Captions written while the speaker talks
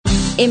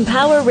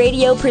Empower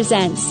Radio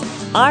presents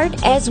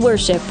Art as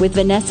Worship with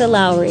Vanessa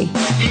Lowry.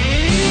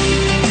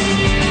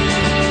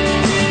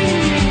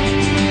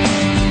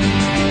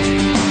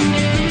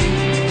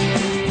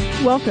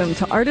 Welcome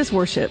to Art as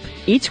Worship.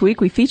 Each week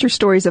we feature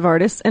stories of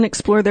artists and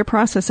explore their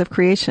process of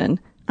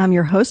creation. I'm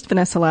your host,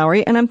 Vanessa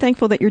Lowry, and I'm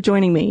thankful that you're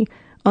joining me.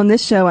 On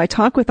this show, I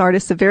talk with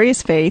artists of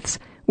various faiths,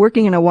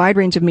 working in a wide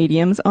range of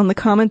mediums, on the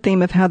common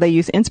theme of how they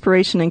use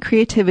inspiration and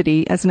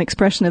creativity as an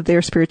expression of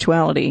their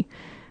spirituality.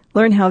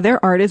 Learn how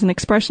their art is an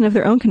expression of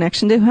their own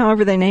connection to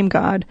however they name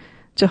God,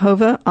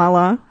 Jehovah,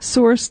 Allah,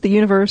 Source, the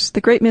universe, the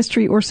great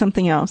mystery, or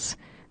something else.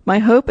 My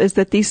hope is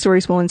that these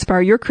stories will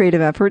inspire your creative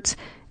efforts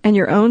and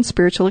your own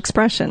spiritual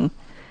expression.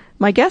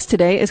 My guest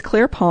today is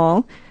Claire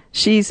Paul.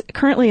 She's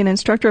currently an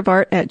instructor of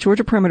art at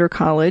Georgia Perimeter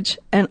College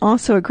and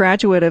also a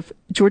graduate of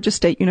Georgia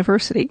State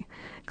University.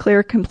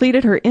 Claire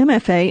completed her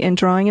MFA in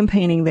drawing and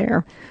painting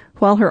there.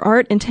 While her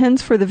art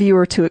intends for the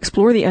viewer to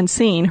explore the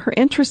unseen, her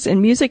interests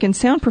in music and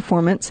sound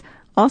performance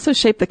also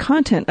shape the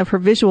content of her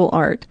visual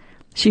art.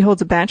 She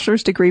holds a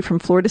bachelor's degree from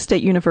Florida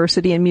State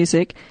University in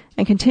music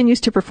and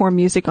continues to perform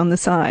music on the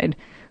side.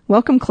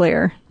 Welcome,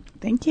 Claire.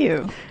 Thank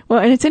you. Well,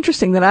 and it's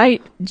interesting that I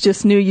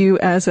just knew you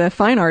as a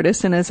fine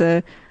artist and as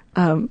a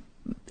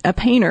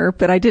painter,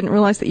 but I didn't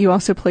realize that you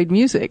also played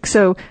music.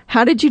 So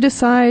how did you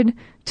decide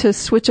to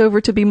switch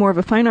over to be more of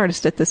a fine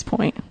artist at this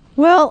point?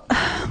 Well,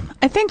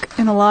 I think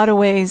in a lot of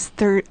ways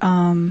there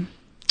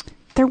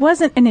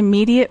wasn't an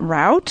immediate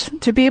route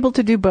to be able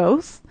to do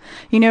both.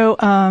 You know,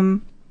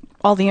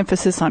 all the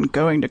emphasis on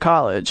going to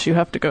college. You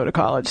have to go to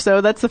college.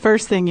 So that's the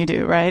first thing you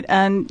do, right?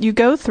 And you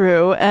go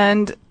through,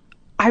 and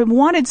I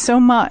wanted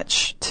so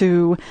much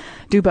to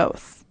do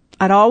both.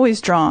 I'd always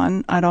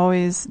drawn. I'd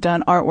always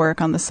done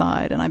artwork on the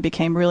side, and I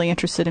became really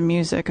interested in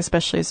music,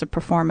 especially as a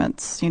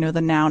performance. You know,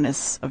 the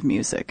nowness of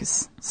music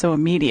is so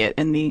immediate,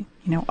 and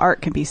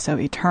art can be so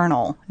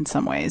eternal in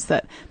some ways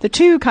that the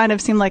two kind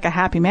of seem like a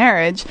happy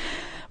marriage.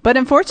 But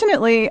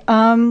unfortunately,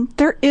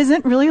 there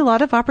isn't really a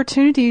lot of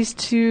opportunities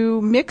to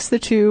mix the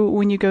two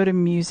when you go to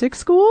music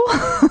school.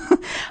 I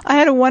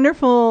had a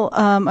wonderful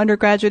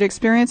undergraduate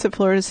experience at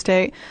Florida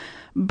State,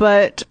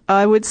 but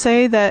I would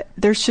say that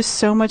there's just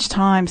so much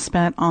time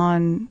spent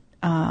on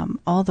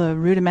all the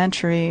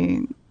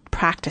rudimentary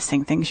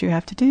practicing things you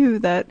have to do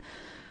that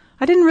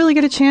I didn't really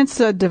get a chance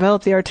to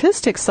develop the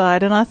artistic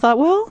side. And I thought,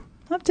 well,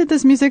 I did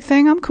this music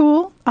thing. I'm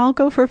cool. I'll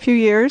go for a few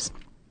years.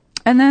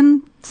 And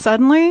then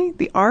suddenly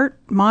the art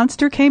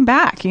monster came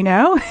back,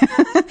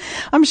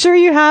 I'm sure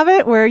you have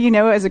it where,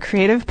 as a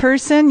creative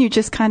person, you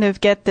just kind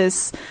of get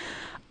this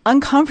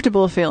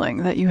uncomfortable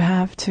feeling that you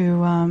have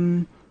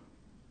to,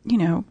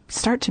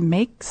 start to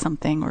make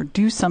something or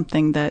do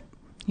something that,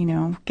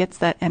 gets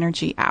that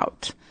energy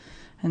out.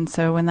 And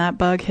so when that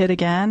bug hit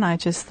again, I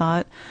just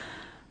thought,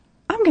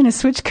 I'm going to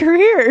switch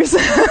careers.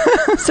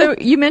 So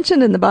you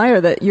mentioned in the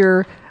bio that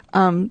your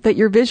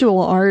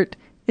visual art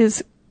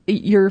is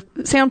your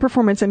sound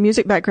performance and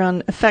music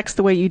background affects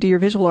the way you do your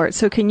visual art.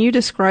 So can you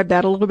describe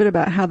that a little bit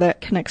about how that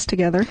connects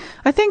together?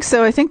 I think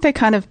so. I think they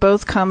kind of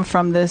both come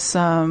from this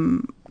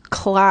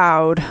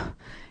cloud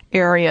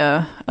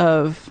area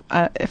of,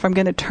 if I'm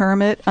going to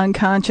term it,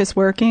 unconscious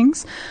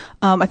workings.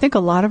 I think a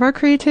lot of our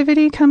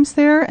creativity comes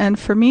there. And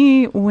for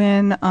me,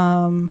 when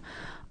I'm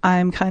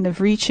kind of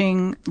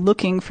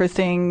looking for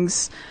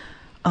things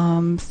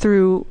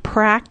through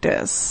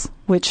practice,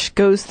 which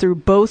goes through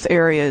both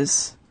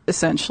areas,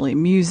 essentially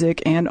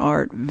music and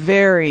art,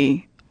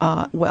 very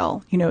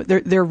well.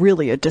 They're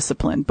really a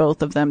discipline,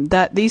 both of them,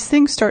 that these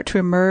things start to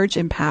emerge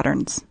in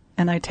patterns.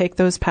 And I take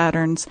those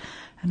patterns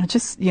and I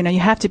just, you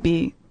have to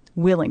be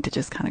willing to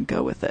just kind of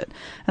go with it.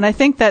 And I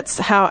think that's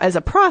how, as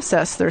a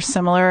process, they're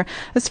similar.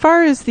 As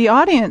far as the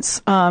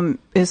audience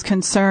is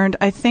concerned,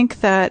 I think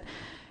that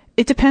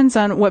it depends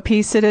on what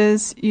piece it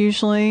is,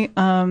 usually.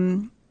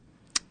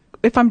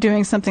 If I'm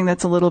doing something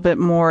that's a little bit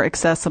more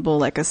accessible,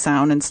 like a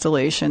sound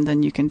installation,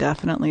 then you can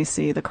definitely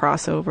see the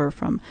crossover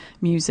from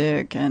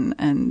music and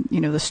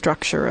the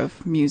structure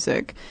of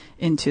music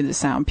into the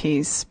sound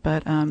piece.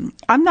 But I'm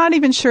not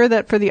even sure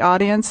that for the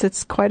audience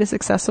it's quite as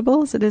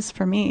accessible as it is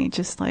for me,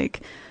 just like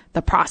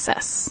the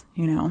process,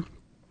 Well,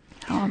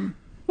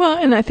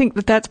 and I think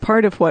that that's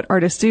part of what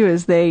artists do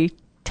is they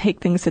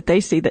take things that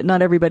they see that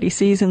not everybody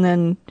sees and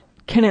then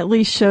can at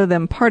least show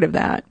them part of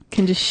that,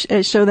 can just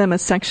show them a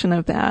section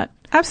of that.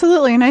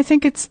 Absolutely. And I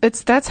think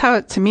that's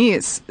how to me,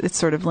 it's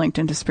sort of linked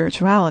into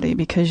spirituality,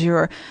 because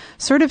you're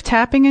sort of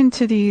tapping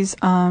into these,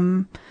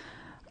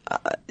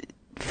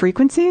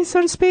 frequencies,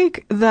 so to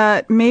speak,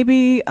 that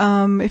maybe,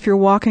 if you're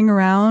walking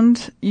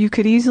around, you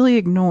could easily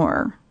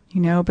ignore,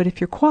 but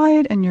if you're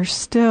quiet and you're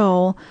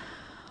still,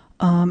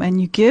 and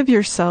you give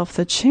yourself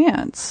the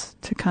chance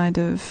to kind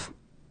of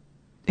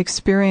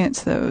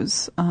experience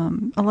those,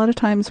 a lot of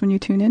times when you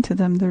tune into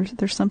them,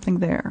 there's something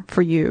there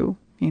for you.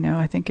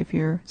 I think if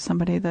you're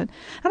somebody and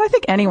I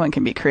think anyone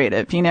can be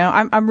creative,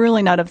 I'm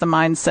really not of the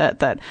mindset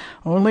that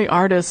only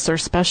artists are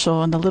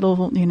special and the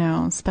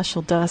little,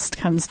 special dust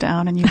comes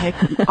down and you make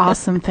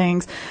awesome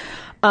things.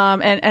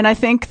 And I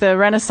think the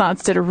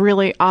Renaissance did a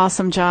really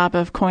awesome job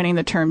of coining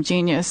the term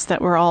genius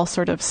that we're all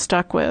sort of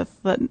stuck with,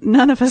 that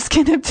none of us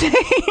can obtain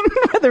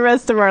for the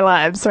rest of our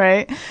lives,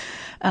 right?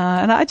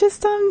 And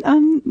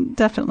I'm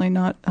definitely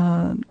not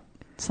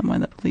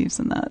someone that believes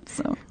in that.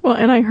 So, well,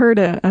 and I heard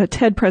a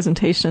TED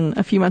presentation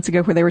a few months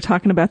ago where they were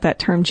talking about that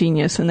term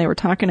genius, and they were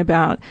talking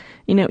about,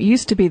 it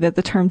used to be that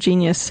the term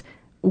genius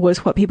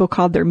was what people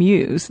called their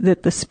muse,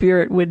 that the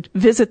spirit would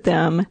visit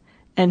them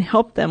and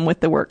help them with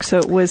the work. So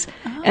it was,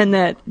 and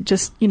that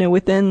just,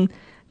 within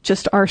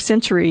just our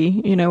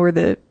century, or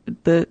the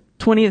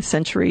 20th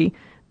century,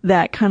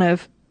 that kind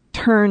of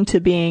turned to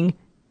being,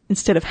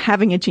 instead of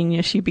having a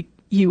genius,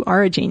 you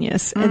are a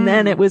genius. And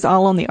then it was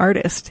all on the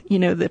artist.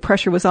 The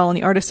pressure was all on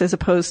the artist, as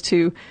opposed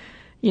to,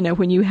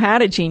 when you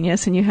had a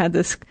genius and you had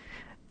this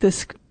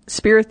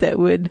spirit that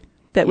would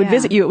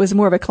visit you, it was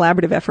more of a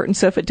collaborative effort. And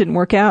so if it didn't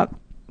work out,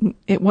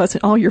 it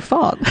wasn't all your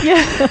fault.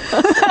 Yeah.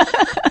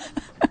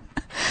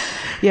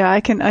 Yeah,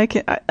 I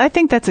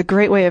think that's a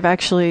great way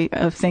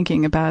of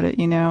thinking about it,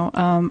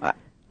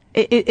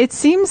 It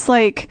seems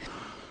like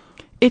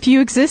if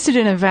you existed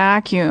in a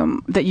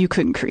vacuum that you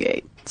couldn't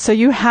create. So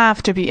you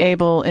have to be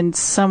able in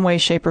some way,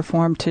 shape, or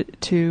form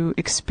to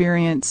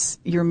experience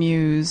your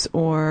muse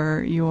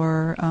or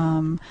your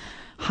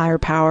higher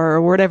power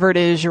or whatever it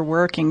is you're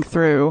working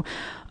through.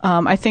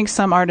 I think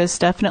some artists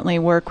definitely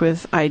work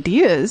with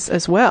ideas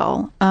as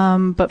well.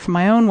 But for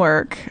my own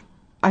work,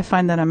 I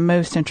find that I'm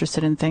most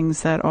interested in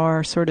things that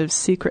are sort of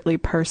secretly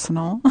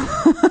personal,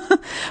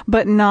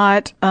 but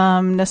not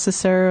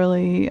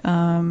necessarily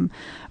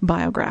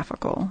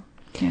biographical.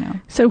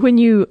 So when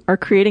you are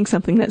creating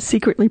something that's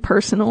secretly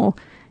personal,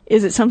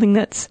 is it something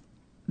that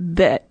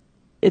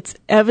it's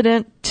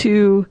evident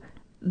to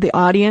the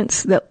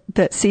audience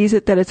that sees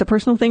it that it's a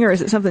personal thing, or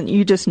is it something that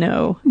you just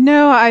know?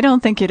 No, I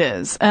don't think it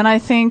is. And I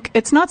think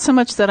it's not so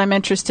much that I'm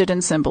interested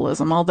in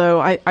symbolism,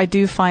 although I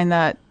do find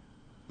that,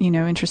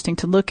 interesting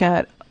to look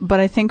at. But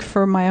I think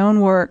for my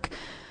own work,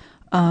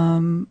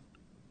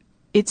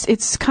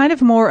 it's kind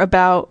of more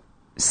about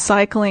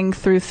cycling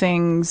through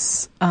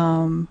things,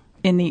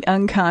 in the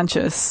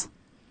unconscious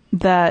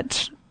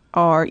that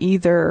are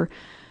either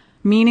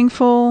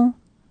meaningful,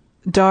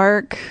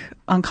 dark,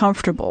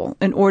 uncomfortable,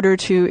 in order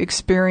to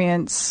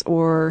experience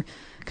or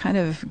kind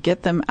of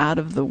get them out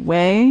of the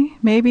way,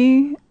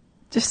 maybe.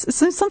 Just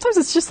sometimes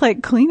it's just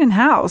like cleaning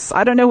house.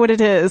 I don't know what it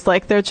is.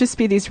 Like there'll just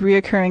be these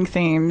reoccurring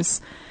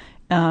themes.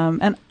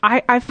 And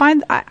I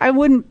find I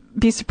wouldn't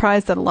be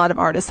surprised that a lot of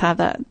artists have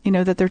that,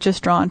 that they're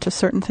just drawn to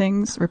certain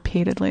things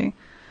repeatedly.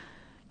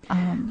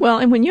 Well,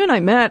 and when you and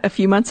I met a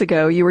few months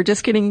ago, you were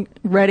just getting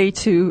ready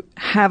to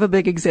have a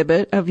big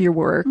exhibit of your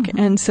work. Mm-hmm.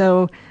 And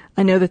so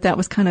I know that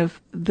was kind of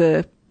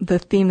the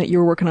theme that you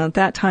were working on at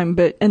that time,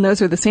 and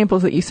those are the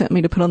samples that you sent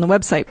me to put on the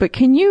website. But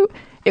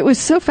it was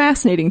so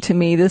fascinating to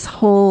me, this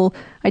whole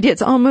idea.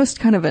 It's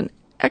almost kind of an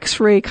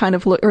X-ray kind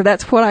of look, or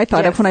that's what I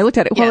thought of when I looked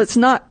at it. Well, it's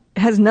not,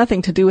 has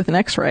nothing to do with an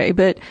X-ray,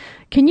 but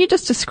can you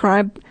just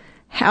describe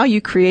how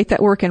you create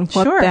that work and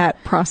what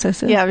that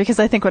process is? Yeah, because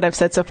I think what I've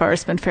said so far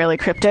has been fairly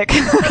cryptic.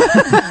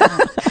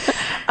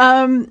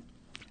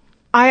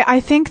 I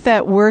think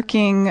that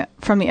working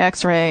from the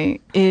X-ray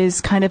is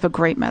kind of a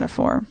great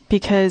metaphor,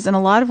 because in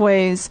a lot of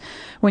ways,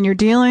 when you're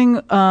dealing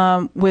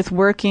with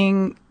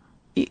working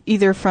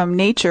either from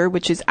nature,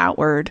 which is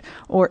outward,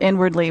 or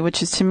inwardly,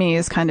 which is, to me,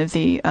 is kind of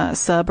the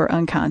sub or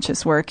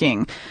unconscious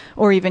working,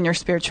 or even your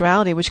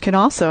spirituality, which could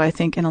also, I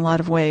think, in a lot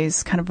of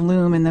ways, kind of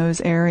loom in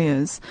those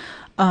areas.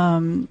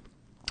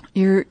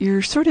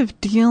 You're sort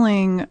of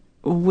dealing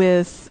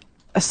with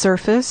a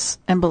surface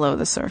and below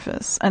the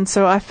surface. And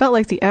so I felt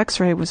like the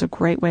X-ray was a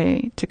great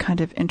way to kind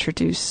of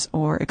introduce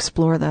or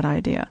explore that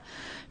idea,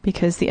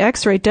 because the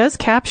X-ray does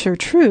capture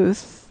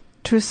truth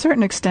to a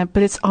certain extent,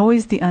 but it's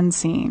always the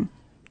unseen,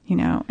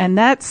 and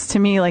that's, to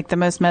me, like the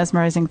most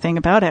mesmerizing thing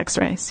about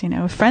X-rays.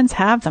 If friends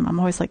have them, I'm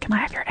always like, can I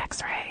have your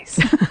X-rays?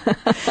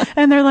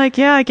 And they're like,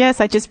 yeah, I guess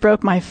I just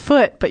broke my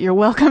foot, but you're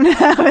welcome to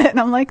have it. And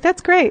I'm like,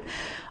 that's great.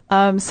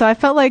 So I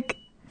felt like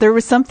there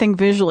was something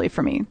visually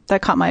for me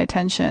that caught my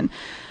attention.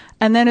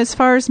 And then as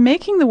far as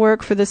making the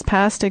work for this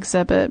past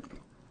exhibit,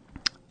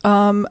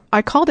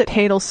 I called it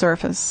Hadal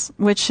Surface,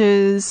 which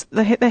is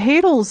the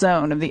Hadal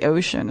zone of the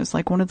ocean is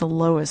like one of the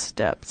lowest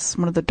depths,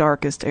 one of the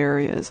darkest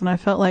areas. And I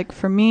felt like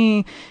for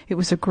me, it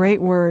was a great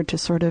word to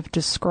sort of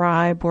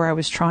describe where I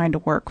was trying to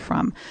work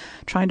from,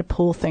 trying to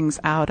pull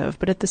things out of.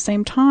 But at the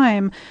same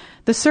time,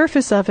 the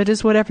surface of it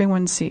is what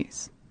everyone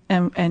sees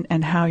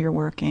and how you're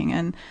working.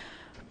 And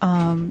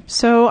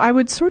so I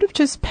would sort of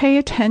just pay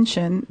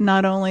attention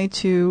not only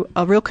to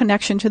a real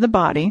connection to the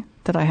body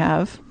that I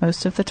have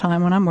most of the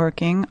time when I'm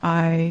working.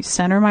 I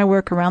center my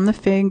work around the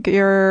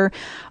figure,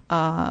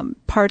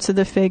 parts of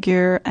the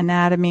figure,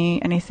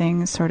 anatomy,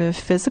 anything sort of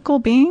physical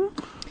being.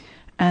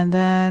 And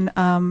then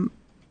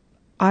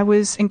I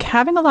was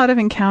having a lot of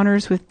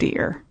encounters with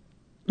deer.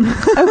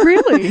 Oh,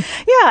 really?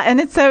 Yeah,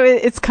 and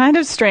it's kind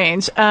of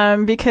strange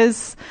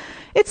because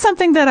it's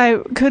something that I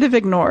could have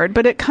ignored,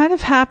 but it kind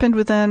of happened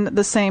within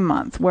the same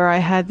month where I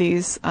had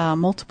these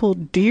multiple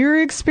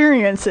deer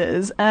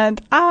experiences.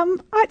 And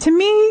to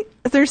me,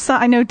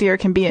 I know deer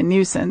can be a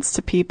nuisance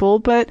to people,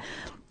 but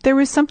there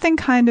was something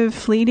kind of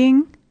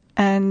fleeting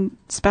and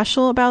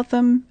special about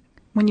them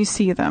when you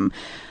see them,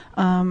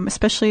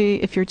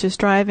 especially if you're just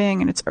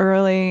driving and it's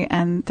early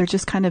and they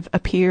just kind of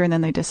appear and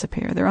then they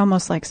disappear. They're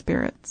almost like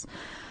spirits.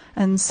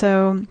 And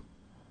so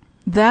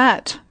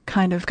that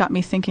kind of got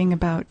me thinking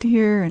about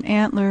deer and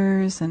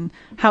antlers and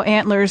how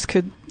antlers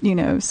could,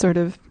 sort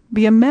of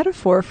be a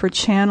metaphor for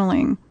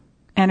channeling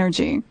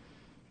energy.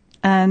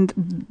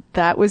 And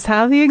that was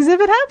how the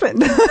exhibit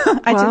happened.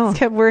 I just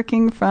kept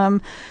working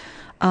from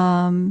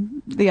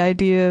the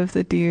idea of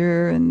the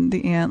deer and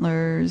the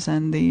antlers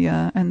and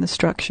the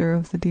structure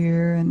of the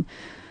deer, and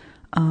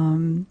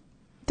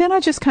then I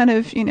just kind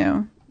of,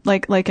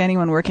 like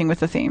anyone working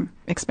with a theme,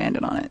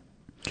 expanded on it.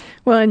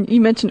 Well, and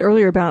you mentioned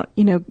earlier about,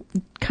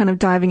 kind of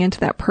diving into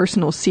that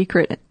personal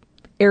secret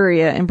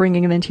area and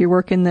bringing it into your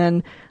work. And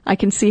then I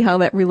can see how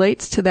that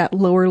relates to that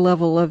lower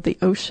level of the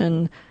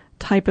ocean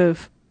type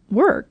of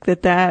work,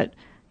 that,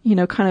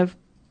 kind of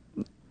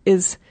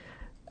is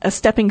a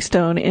stepping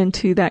stone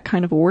into that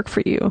kind of work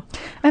for you.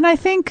 And I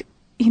think,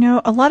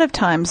 a lot of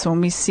times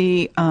when we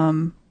see,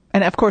 and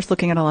of course,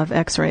 looking at a lot of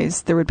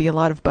x-rays, there would be a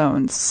lot of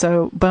bones.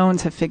 So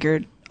bones have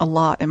figured a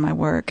lot in my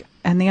work.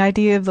 And the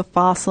idea of the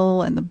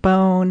fossil and the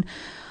bone,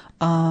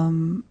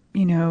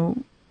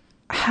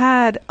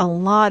 had a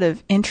lot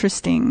of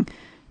interesting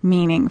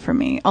meaning for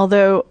me.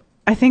 Although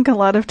I think a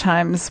lot of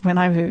times when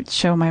I would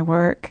show my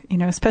work,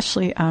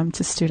 especially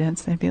to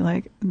students, they'd be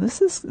like,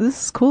 "This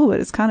is cool, but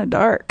it's kind of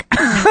dark."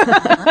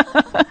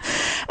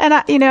 And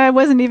I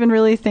wasn't even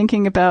really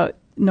thinking about.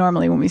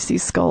 Normally, when we see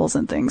skulls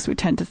and things, we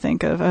tend to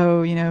think of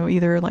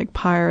either like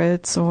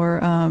pirates or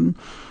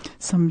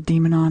some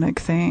demonic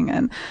thing,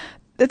 and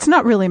it's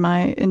not really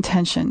my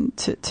intention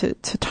to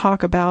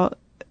talk about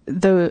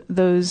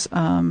those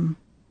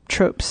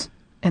tropes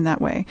in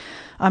that way.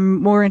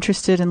 I'm more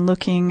interested in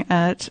looking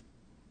at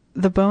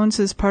the bones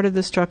as part of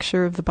the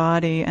structure of the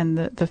body and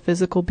the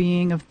physical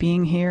being of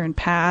being here and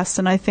past.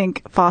 And I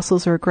think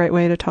fossils are a great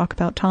way to talk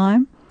about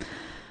time.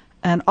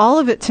 And all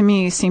of it to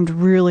me seemed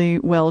really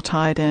well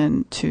tied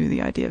in to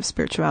the idea of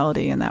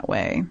spirituality in that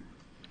way.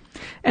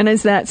 And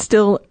is that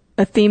still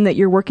a theme that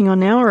you're working on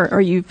now, or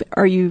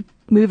are you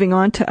moving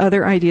on to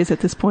other ideas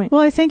at this point?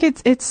 Well, I think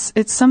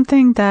it's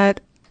something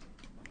that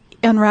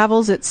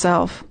unravels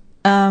itself.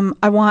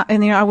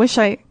 I wish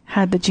I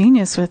had the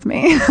genius with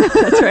me.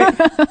 That's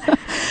right.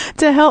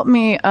 To help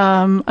me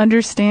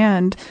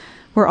understand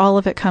where all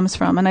of it comes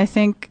from. And I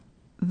think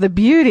the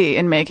beauty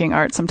in making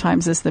art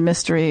sometimes is the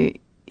mystery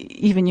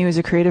even you as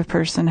a creative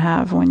person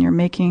have when you're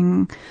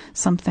making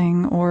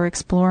something or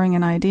exploring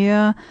an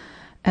idea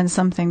and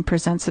something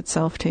presents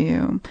itself to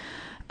you.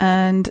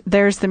 And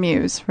there's the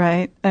muse,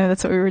 right? And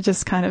that's what we were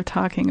just kind of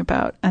talking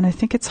about. And I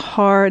think it's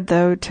hard,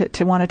 though,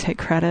 to want to take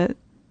credit.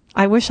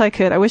 I wish I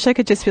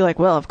could just be like,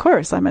 well, of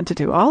course, I meant to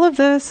do all of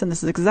this, and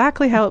this is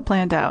exactly how it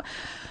planned out.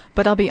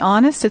 But I'll be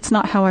honest, it's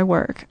not how I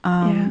work.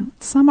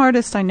 Some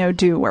artists I know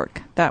do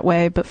work that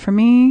way, but for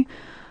me,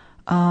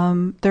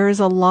 there is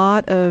a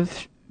lot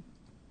of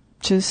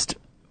just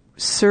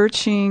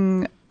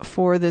searching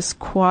for this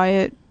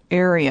quiet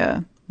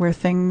area where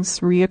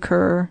things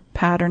reoccur,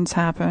 patterns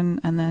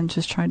happen, and then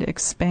just trying to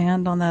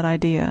expand on that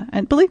idea.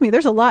 And believe me,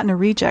 there's a lot in a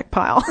reject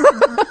pile.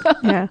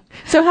 Yeah.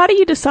 So how do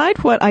you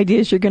decide what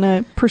ideas you're going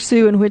to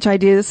pursue and which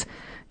ideas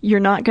you're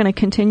not going to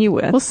continue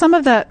with? Well, some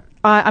of that,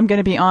 I'm going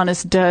to be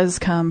honest, does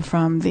come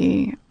from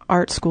the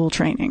art school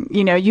training.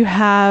 You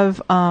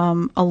have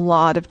a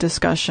lot of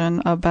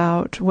discussion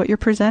about what you're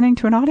presenting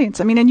to an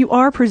audience. I mean, and you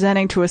are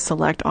presenting to a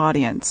select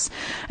audience.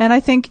 And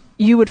I think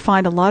you would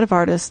find a lot of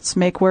artists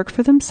make work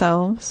for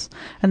themselves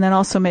and then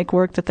also make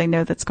work that they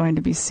know that's going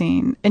to be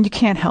seen. And you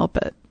can't help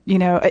it.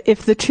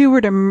 If the two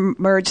were to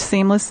merge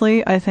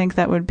seamlessly, I think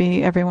that would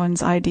be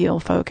everyone's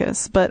ideal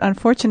focus. But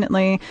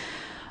unfortunately,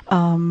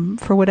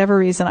 for whatever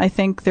reason, I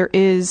think there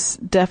is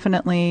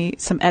definitely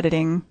some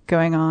editing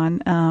going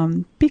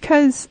on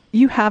because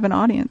you have an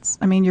audience.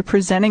 I mean, you're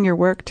presenting your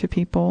work to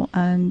people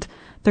and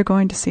they're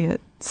going to see it.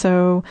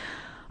 So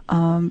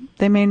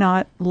they may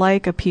not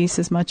like a piece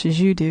as much as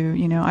you do.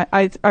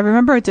 I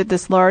remember I did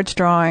this large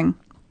drawing,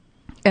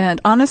 and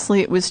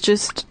honestly, it was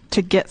just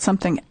to get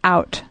something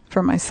out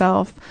for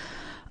myself.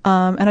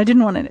 And I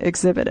didn't want to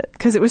exhibit it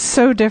because it was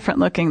so different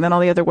looking than all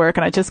the other work.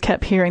 And I just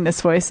kept hearing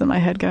this voice in my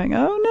head going,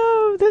 oh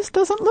no, this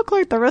doesn't look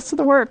like the rest of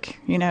the work,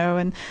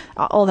 and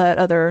all that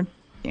other,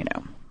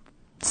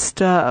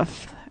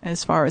 stuff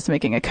as far as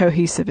making a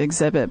cohesive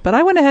exhibit. But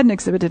I went ahead and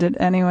exhibited it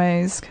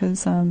anyways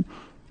because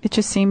it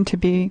just seemed to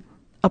be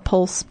a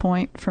pulse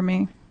point for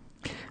me.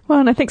 Well,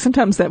 and I think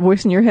sometimes that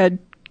voice in your head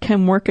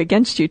can work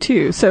against you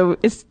too. So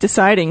it's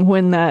deciding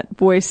when that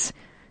voice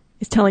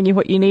is telling you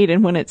what you need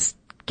and when it's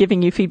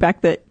giving you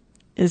feedback that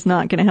is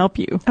not going to help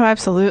you. Oh,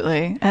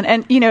 absolutely.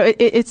 And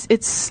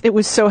it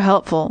was so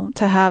helpful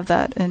to have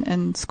that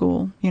in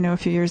school, a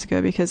few years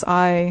ago, because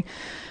I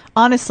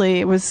honestly,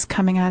 it was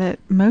coming at it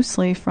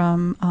mostly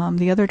from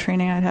the other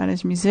training I'd had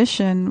as a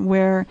musician,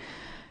 where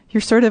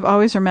you're sort of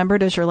always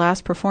remembered as your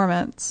last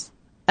performance.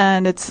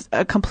 And it's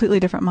a completely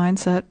different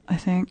mindset, I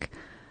think,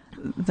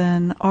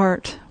 than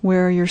art,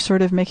 where you're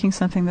sort of making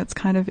something that's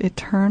kind of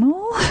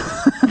eternal,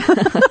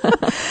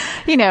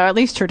 at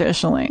least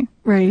traditionally.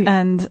 Right.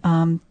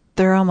 And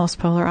they're almost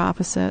polar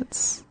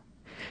opposites.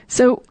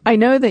 So I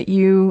know that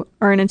you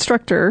are an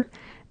instructor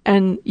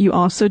and you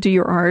also do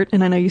your art,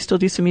 and I know you still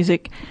do some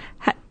music.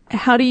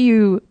 How do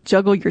you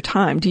juggle your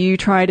time? Do you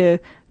try to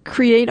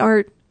create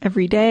art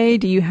every day?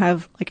 Do you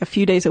have like a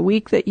few days a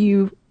week that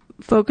you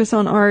focus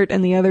on art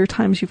and the other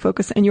times you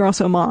focus, and you're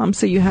also a mom,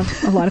 so you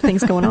have a lot of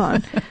things going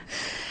on?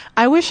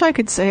 I wish I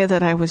could say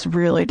that I was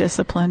really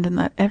disciplined and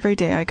that every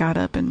day I got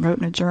up and wrote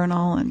in a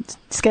journal and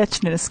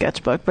sketched in a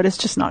sketchbook, but it's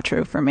just not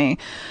true for me.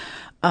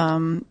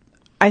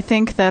 I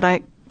think that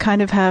I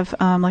kind of have,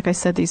 like I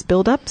said, these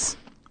buildups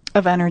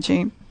of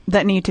energy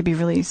that need to be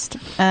released.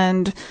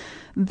 And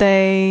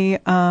they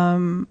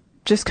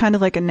just kind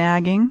of like a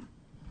nagging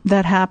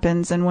that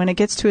happens. And when it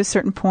gets to a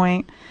certain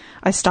point,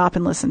 I stop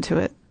and listen to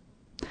it.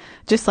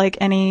 Just like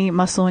any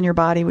muscle in your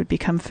body would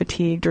become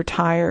fatigued or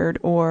tired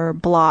or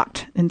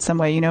blocked in some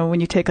way.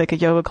 When you take like a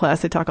yoga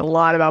class, they talk a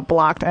lot about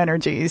blocked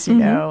energies,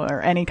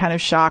 or any kind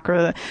of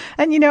chakra.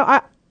 And,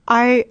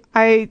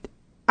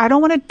 I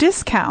don't want to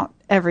discount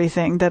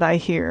everything that I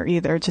hear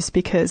either, just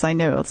because I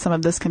know some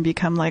of this can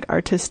become like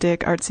artistic,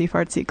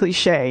 artsy-fartsy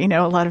cliche.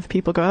 A lot of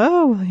people go,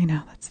 oh,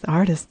 well, that's the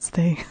artists.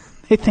 They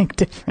think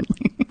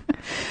differently.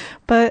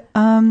 But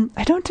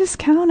I don't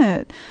discount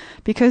it,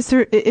 because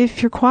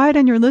if you're quiet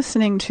and you're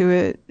listening to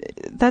it,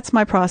 that's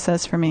my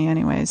process for me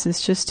anyways.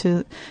 It's just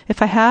to,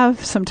 if I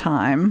have some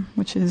time,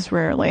 which is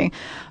rarely,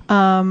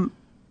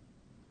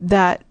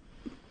 that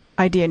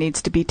idea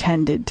needs to be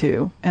tended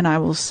to, and I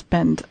will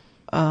spend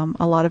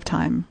a lot of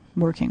time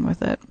working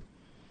with it.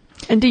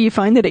 And do you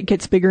find that it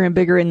gets bigger and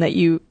bigger and that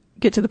you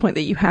get to the point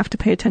that you have to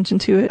pay attention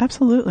to it?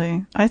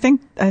 Absolutely. I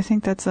think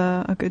that's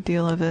a good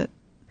deal of it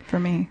for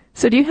me.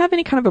 So do you have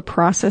any kind of a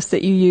process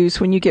that you use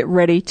when you get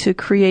ready to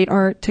create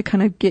art to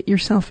kind of get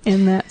yourself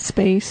in that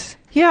space?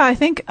 Yeah, I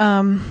think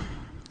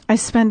I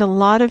spend a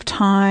lot of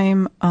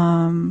time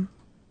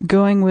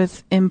going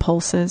with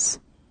impulses.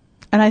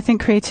 And I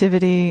think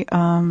creativity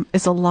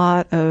is a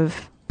lot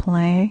of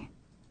play.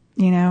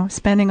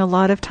 Spending a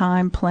lot of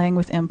time playing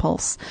with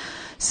impulse.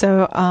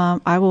 So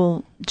I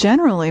will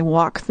generally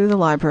walk through the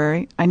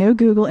library. I know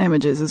Google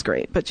Images is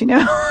great, but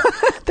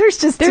there's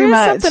just too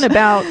much. There is something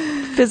about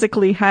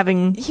physically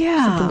having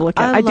something to look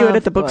at. I do it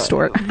at the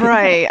bookstore.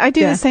 Right. I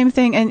do the same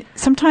thing. And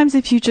sometimes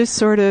if you just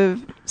sort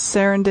of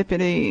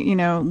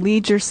serendipity,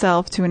 lead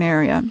yourself to an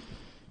area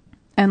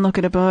and look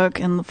at a book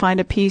and find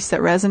a piece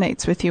that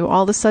resonates with you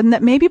all of a sudden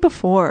that maybe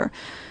before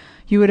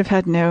you would have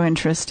had no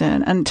interest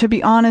in. And to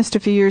be honest, a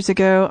few years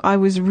ago, I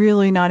was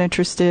really not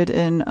interested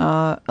in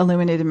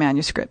illuminated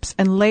manuscripts.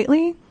 And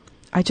lately,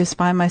 I just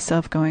find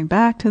myself going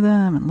back to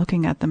them and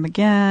looking at them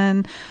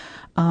again,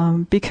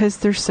 because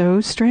they're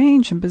so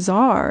strange and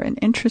bizarre and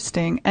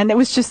interesting. And it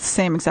was just the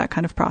same exact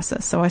kind of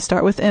process. So I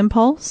start with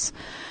impulse.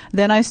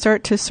 Then I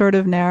start to sort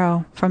of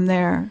narrow from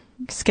there.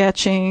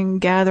 Sketching,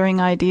 gathering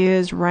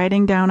ideas,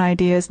 writing down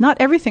ideas. Not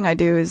everything I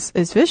do is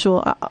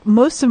visual.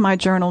 Most of my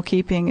journal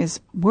keeping is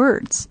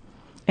words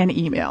and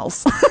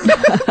emails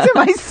to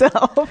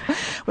myself,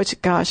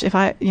 which, gosh, if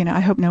I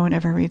hope no one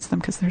ever reads them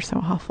because they're so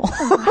awful.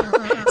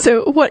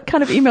 So what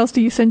kind of emails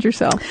do you send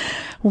yourself?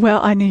 Well,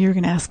 I knew you were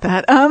going to ask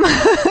that.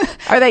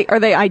 Are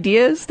they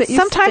ideas that you?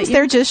 Sometimes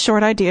they're just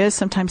short ideas.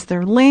 Sometimes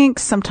they're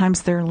links.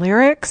 Sometimes they're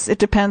lyrics. It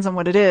depends on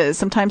what it is.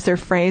 Sometimes they're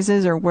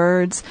phrases or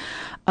words.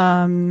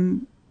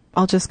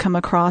 I'll just come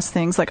across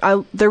things like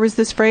there was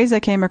this phrase I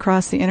came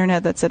across the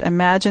internet that said,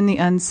 "Imagine the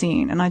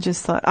unseen," and I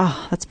just thought,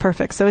 oh, that's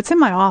perfect. So it's in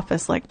my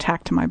office, like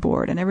tacked to my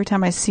board, and every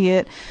time I see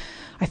it,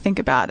 I think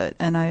about it,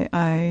 and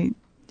I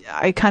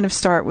kind of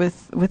start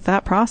with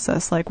that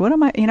process. Like, what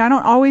am I? I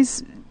don't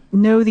always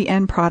know the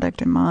end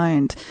product in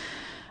mind,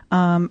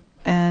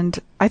 and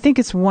I think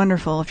it's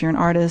wonderful if you're an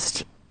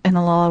artist. In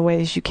a lot of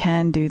ways, you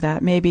can do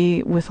that.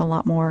 Maybe with a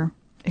lot more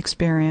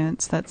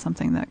experience, that's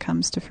something that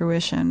comes to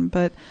fruition,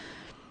 but.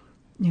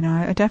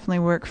 I definitely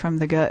work from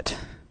the gut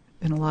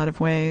in a lot of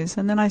ways.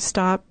 And then I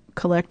stop,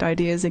 collect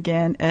ideas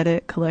again,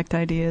 edit, collect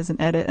ideas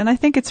and edit. And I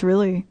think it's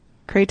really,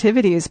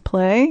 creativity is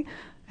play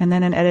and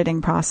then an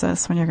editing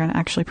process when you're going to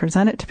actually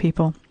present it to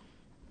people.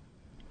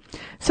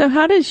 So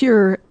how does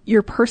your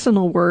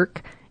personal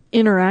work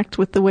interact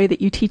with the way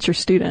that you teach your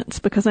students?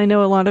 Because I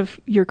know a lot of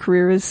your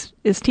career is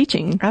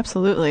teaching.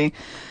 Absolutely.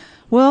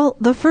 Well,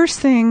 the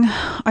first thing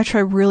I try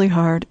really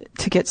hard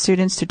to get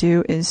students to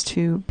do is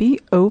to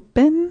be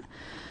open.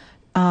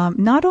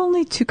 Not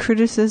only to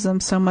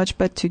criticism so much,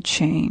 but to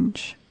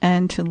change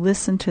and to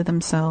listen to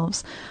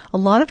themselves. A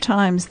lot of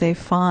times they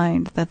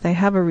find that they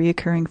have a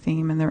reoccurring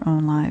theme in their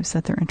own lives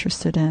that they're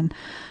interested in.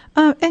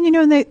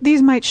 And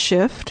these might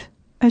shift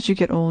as you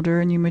get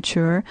older and you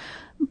mature,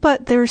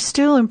 but they're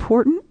still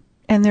important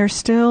and they're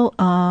still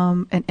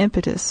an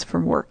impetus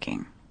for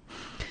working.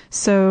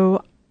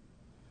 So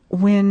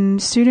when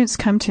students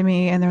come to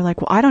me and they're like,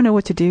 well, I don't know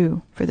what to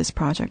do for this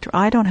project, or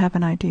I don't have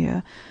an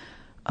idea,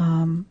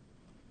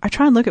 I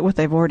try and look at what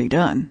they've already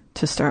done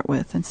to start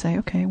with and say,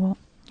 okay, well,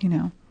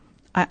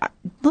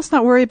 let's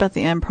not worry about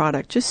the end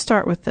product. Just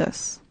start with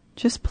this.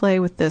 Just play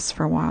with this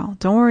for a while.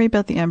 Don't worry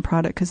about the end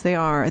product, because they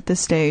are, at this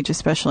stage,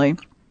 especially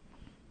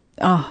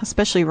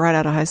right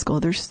out of high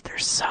school, they're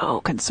so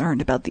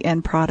concerned about the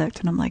end product.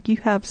 And I'm like, you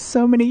have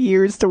so many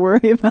years to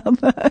worry about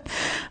that.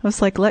 I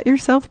was like, let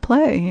yourself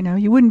play.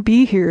 You wouldn't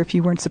be here if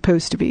you weren't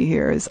supposed to be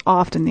here, is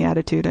often the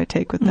attitude I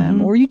take with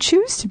them. Or you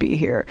choose to be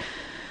here.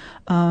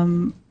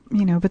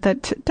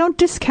 But don't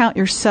discount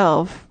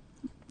yourself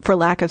for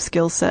lack of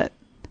skill set.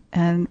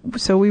 And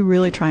so we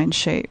really try and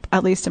shape,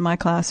 at least in my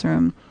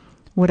classroom,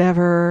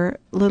 whatever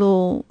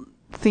little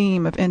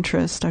theme of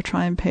interest, I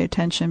try and pay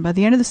attention. By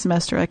the end of the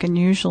semester, I can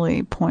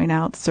usually point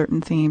out certain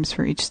themes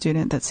for each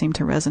student that seem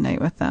to resonate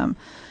with them.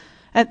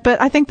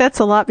 But I think that's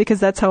a lot because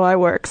that's how I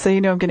work. So,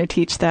 I'm going to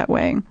teach that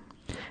way.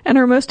 And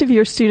are most of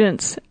your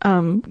students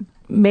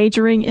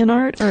majoring in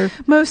art? Or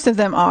most of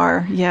them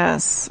are,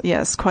 yes.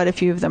 Quite a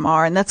few of them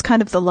are. And that's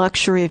kind of the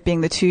luxury of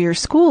being the 2-year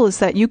school, is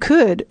that you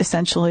could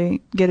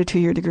essentially get a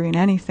 2-year degree in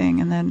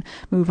anything and then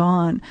move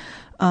on.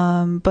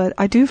 But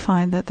I do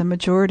find that the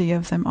majority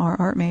of them are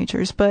art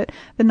majors, but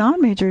the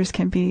non-majors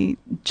can be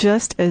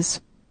just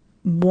as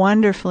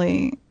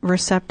wonderfully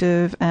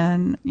receptive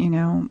and,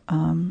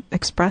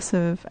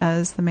 expressive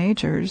as the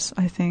majors,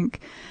 I think.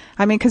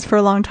 I mean, because for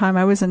a long time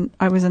I was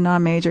a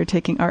non-major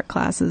taking art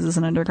classes as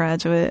an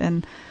undergraduate,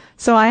 and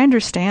so I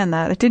understand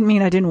that. It didn't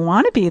mean I didn't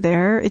want to be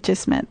there. It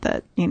just meant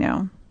that,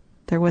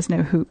 there was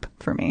no hoop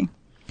for me.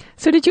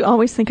 So did you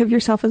always think of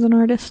yourself as an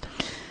artist?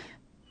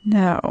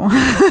 No.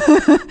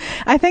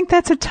 I think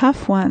that's a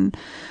tough one,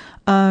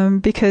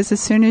 because as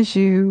soon as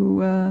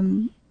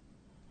you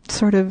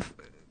sort of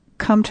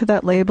come to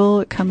that label,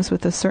 it comes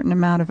with a certain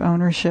amount of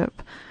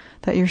ownership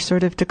that you're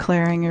sort of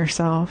declaring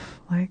yourself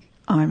like,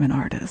 I'm an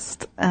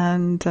artist.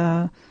 And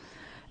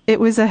it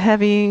was a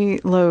heavy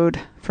load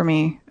for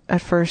me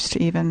at first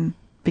to even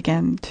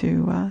begin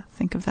to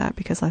think of that,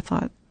 because I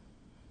thought,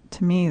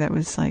 to me, that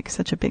was like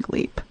such a big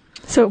leap.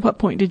 So at what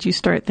point did you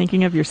start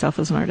thinking of yourself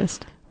as an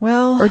artist?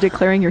 Well, or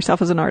declaring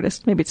yourself as an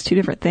artist? Maybe it's two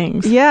different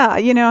things. Yeah,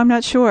 I'm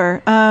not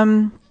sure.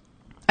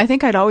 I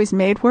think I'd always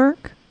made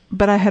work,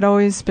 but I had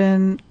always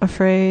been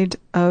afraid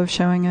of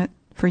showing it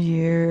for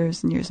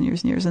years and years and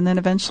years and years. And then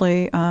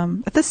eventually,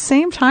 at the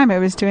same time, I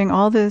was doing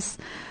all this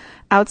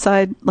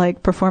outside,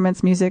 like,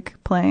 performance music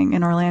playing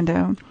in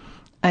Orlando.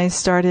 I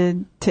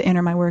started to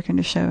enter my work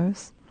into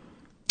shows.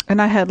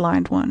 And I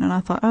headlined one, and I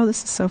thought, oh,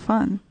 this is so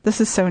fun.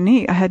 This is so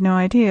neat. I had no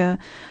idea.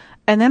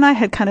 And then I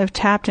had kind of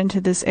tapped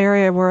into this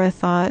area where I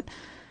thought,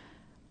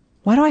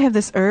 why do I have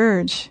this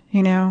urge,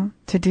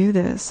 to do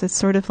this? It's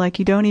sort of like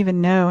you don't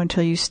even know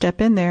until you step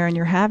in there and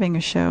you're having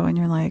a show and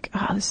you're like,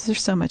 oh,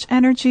 there's so much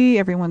energy.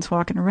 Everyone's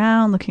walking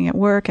around looking at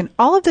work. And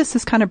all of this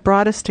has kind of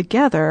brought us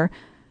together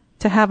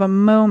to have a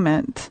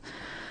moment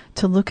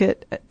to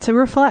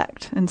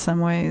reflect in some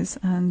ways.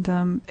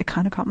 And it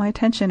kind of caught my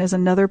attention as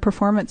another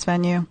performance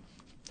venue.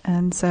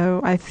 And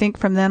so I think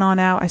from then on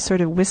out, I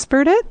sort of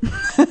whispered it.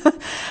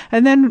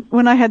 And then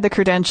when I had the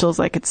credentials,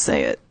 I could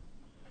say it.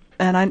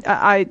 And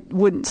I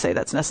wouldn't say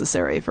that's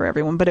necessary for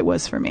everyone, but it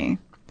was for me.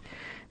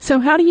 So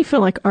how do you feel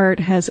like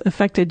art has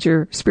affected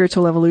your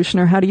spiritual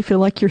evolution, or how do you feel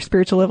like your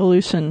spiritual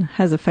evolution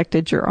has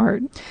affected your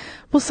art?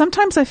 Well,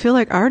 sometimes I feel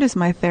like art is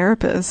my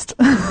therapist.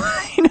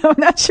 I'm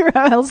not sure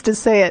how else to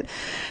say it.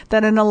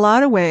 That in a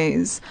lot of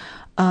ways,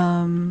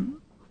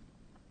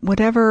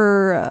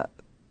 whatever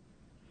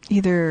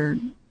either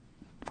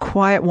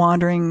quiet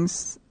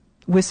wanderings,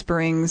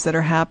 whisperings that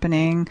are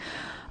happening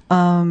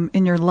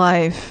in your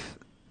life,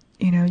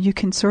 you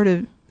can sort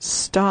of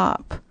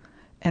stop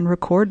and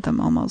record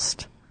them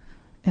almost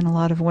in a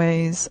lot of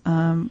ways.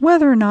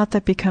 Whether or not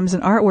that becomes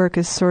an artwork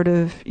is sort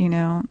of,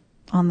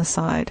 on the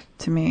side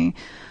to me.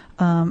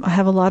 I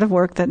have a lot of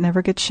work that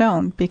never gets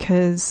shown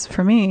because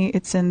for me,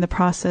 it's in the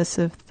process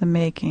of the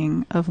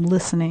making, of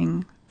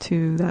listening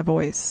to that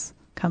voice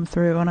come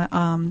through.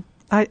 And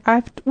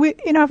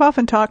I've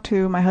often talked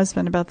to my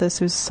husband about this,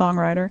 who's a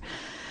songwriter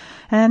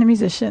and a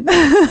musician.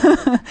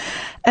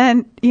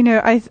 And,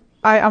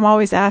 I'm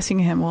always asking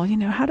him, well,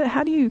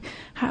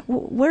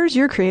 where's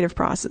your creative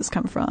process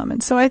come from?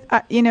 And so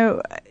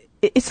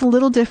it's a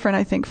little different,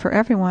 I think, for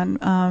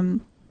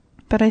everyone.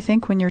 But I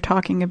think when you're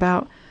talking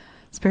about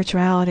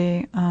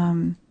spirituality,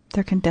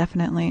 there can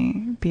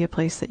definitely be a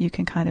place that you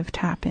can kind of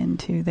tap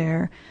into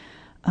there.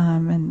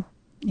 And,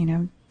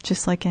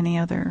 just like any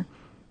other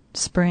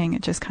spring,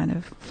 it just kind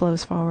of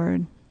flows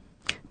forward.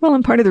 Well,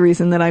 and part of the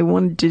reason that I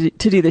wanted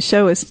to do the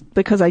show is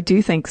because I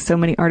do think so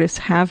many artists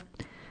have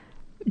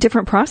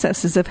different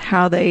processes of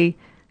how they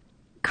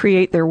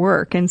create their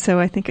work. And so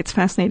I think it's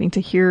fascinating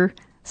to hear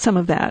some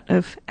of that,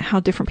 of how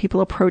different people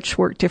approach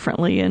work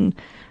differently, and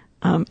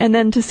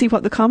then to see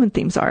what the common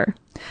themes are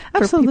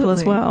for people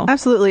as well.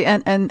 Absolutely.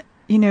 And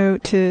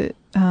to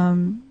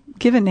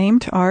give a name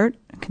to art,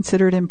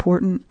 consider it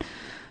important.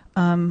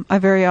 I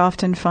very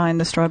often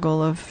find the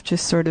struggle of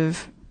just sort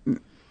of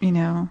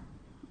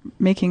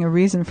making a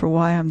reason for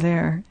why I'm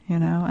there,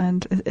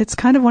 and it's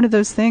kind of one of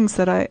those things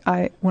that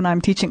I when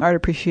I'm teaching art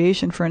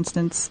appreciation, for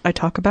instance, I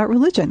talk about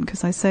religion,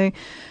 because I say,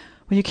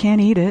 well, you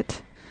can't eat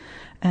it,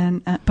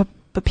 and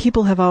but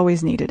people have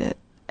always needed it.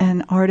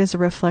 And art is a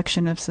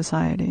reflection of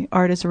society.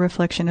 Art is a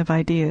reflection of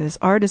ideas.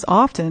 Art is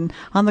often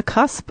on the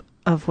cusp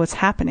of what's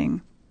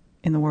happening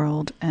in the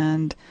world,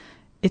 and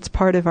it's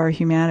part of our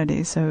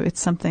humanity. So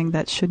it's something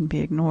that shouldn't be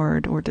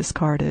ignored or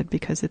discarded,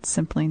 because it's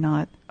simply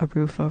not a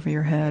roof over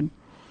your head.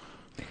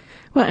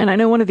 Well, and I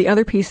know one of the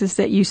other pieces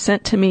that you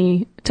sent to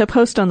me to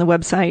post on the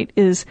website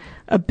is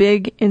a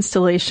big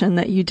installation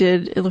that you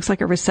did. It looks like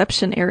a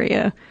reception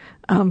area.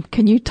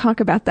 Can you talk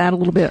about that a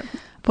little bit?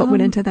 What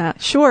went into that?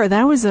 Sure.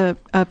 That was a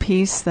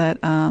piece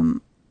that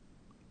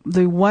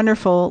the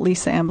wonderful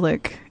Lisa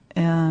Amblick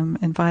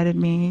invited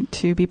me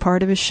to be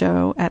part of a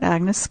show at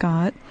Agnes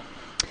Scott.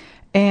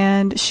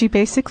 And she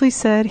basically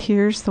said,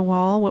 here's the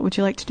wall. What would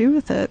you like to do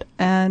with it?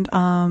 And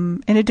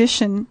in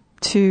addition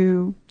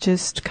to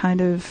just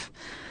kind of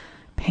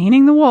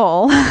painting the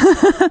wall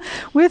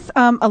with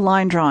a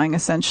line drawing,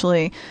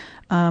 essentially,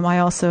 I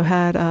also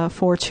had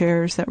 4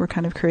 chairs that were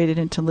kind of created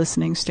into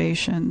listening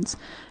stations.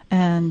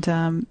 And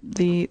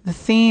the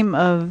theme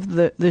of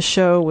the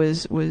show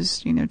was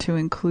to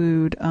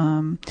include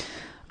a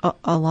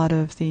lot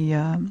of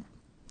the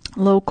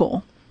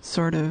local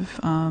sort of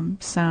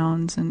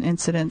sounds and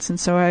incidents. And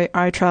so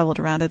I traveled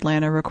around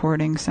Atlanta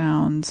recording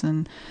sounds,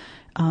 and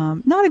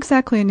not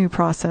exactly a new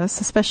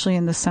process, especially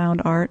in the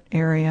sound art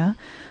area,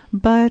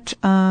 but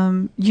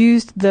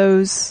used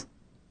those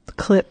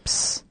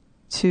clips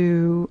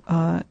to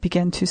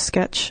begin to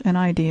sketch an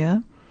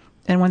idea.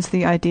 And once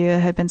the idea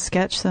had been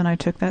sketched, then I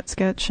took that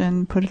sketch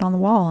and put it on the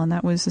wall, and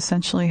that was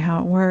essentially how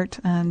it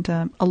worked. And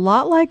a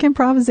lot like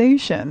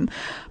improvisation,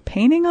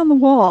 painting on the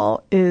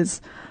wall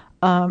is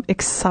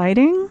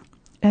exciting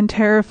and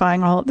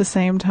terrifying all at the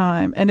same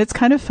time. And it's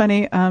kind of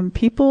funny.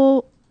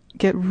 People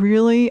get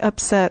really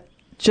upset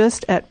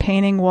just at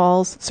painting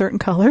walls certain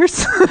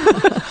colors.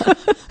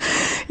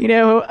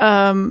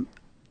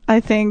 I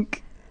think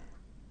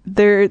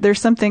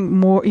there's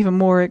something even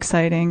more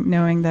exciting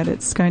knowing that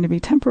it's going to be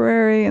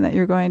temporary and that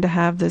you're going to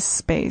have this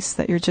space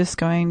that you're just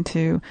going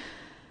to,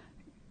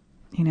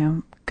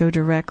 go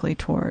directly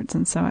towards.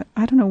 And so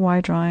I don't know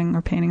why drawing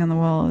or painting on the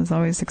wall is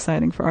always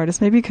exciting for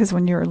artists. Maybe because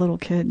when you're a little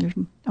kid,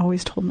 you're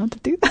always told not to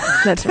do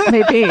that. That's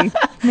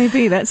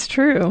maybe that's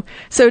true.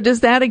 So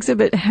does that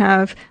exhibit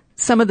have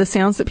some of the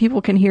sounds that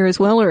people can hear as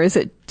well, or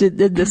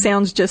did the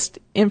sounds just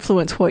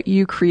influence what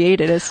you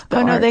created as the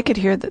art? No, they could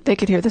hear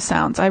the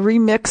sounds. I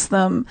remixed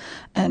them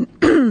and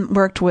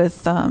worked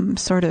with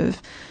sort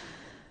of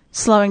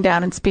slowing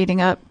down and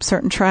speeding up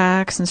certain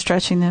tracks and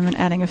stretching them and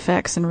adding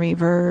effects and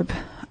reverb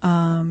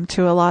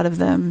to a lot of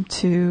them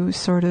to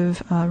sort of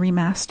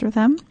remaster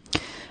them.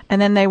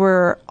 And then they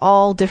were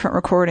all different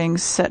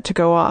recordings set to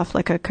go off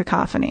like a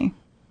cacophony.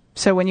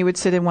 So when you would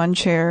sit in one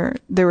chair,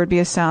 there would be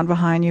a sound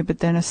behind you, but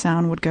then a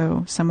sound would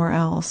go somewhere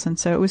else. And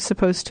so it was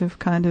supposed to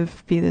kind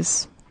of be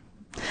this,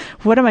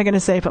 what am I going to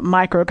say, but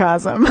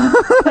microcosm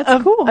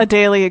of cool. A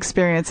daily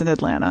experience in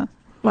Atlanta.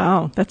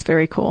 Wow, that's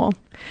very cool.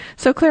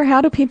 So Claire,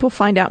 how do people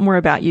find out more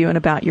about you and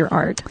about your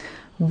art?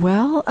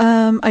 Well,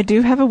 I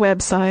do have a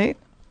website,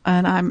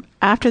 and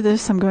after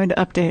this, I'm going to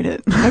update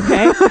it.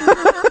 Okay.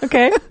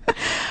 Okay.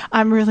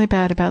 I'm really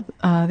bad about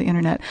the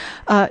internet.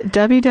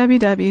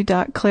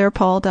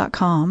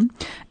 www.clairepaul.com.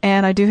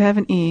 And I do have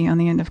an E on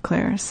the end of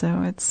Claire,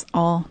 so it's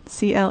all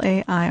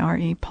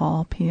CLAIRE,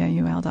 Paul,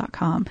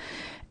 PAUL.com.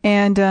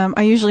 And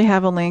I usually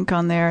have a link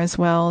on there as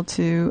well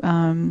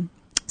to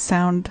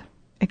sound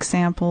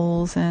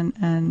examples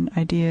and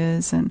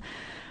ideas and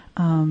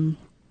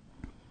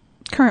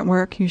current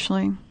work,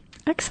 usually.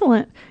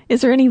 Excellent.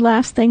 Is there any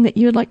last thing that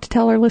you would like to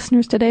tell our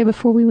listeners today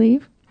before we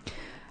leave?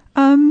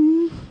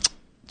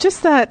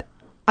 Just that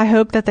I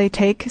hope that they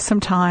take some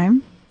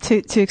time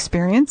to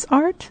experience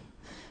art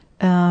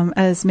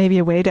as maybe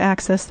a way to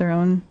access their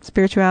own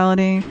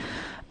spirituality,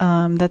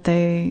 that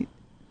they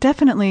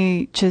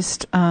definitely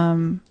just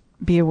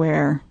be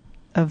aware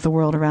of the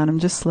world around them.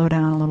 Just slow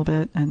down a little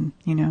bit and,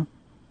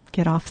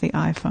 get off the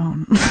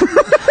iPhone.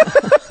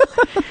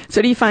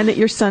 So do you find that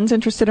your son's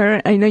interested in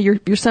it? I know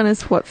your son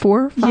is, what,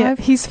 4, 5? Yeah,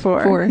 he's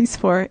 4. 4. He's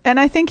 4. And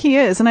I think he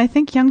is. And I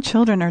think young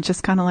children are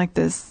just kind of like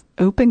this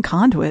open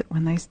conduit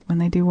when they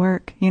do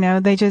work.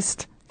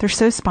 They're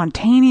so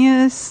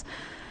spontaneous.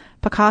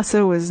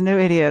 Picasso was no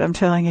idiot, I'm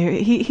telling you.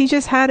 He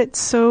just had it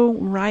so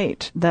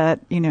right that,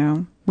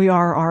 we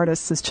are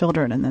artists as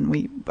children, and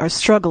then our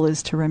struggle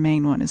is to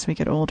remain one as we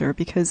get older,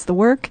 because the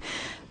work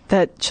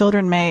that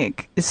children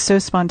make is so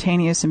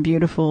spontaneous and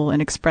beautiful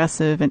and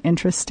expressive and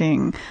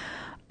interesting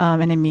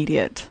and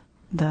immediate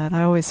that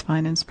I always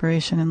find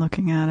inspiration in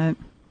looking at it.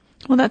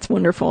 Well, that's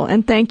wonderful.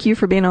 And thank you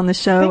for being on the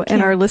show. Thank you.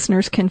 And our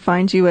listeners can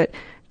find you at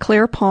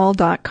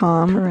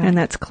clairepaul.com. Correct. And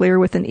that's Claire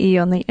with an E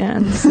on the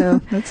end. So,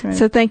 that's right.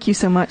 So thank you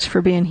so much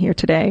for being here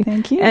today.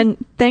 Thank you.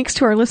 And thanks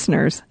to our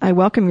listeners. I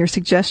welcome your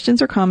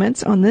suggestions or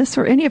comments on this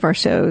or any of our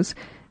shows.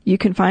 You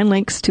can find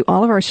links to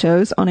all of our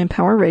shows on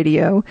Empower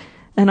Radio.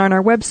 and on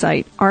our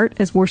website,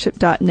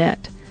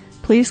 artasworship.net.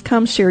 Please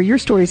come share your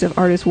stories of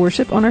Art as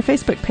Worship on our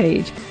Facebook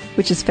page,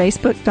 which is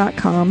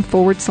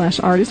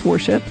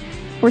facebook.com/artasworship,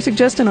 or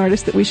suggest an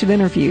artist that we should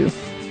interview.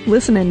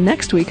 Listen in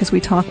next week as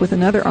we talk with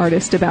another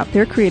artist about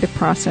their creative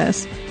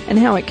process and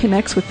how it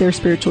connects with their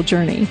spiritual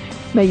journey.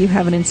 May you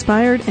have an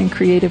inspired and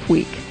creative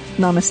week.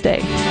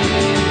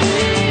 Namaste.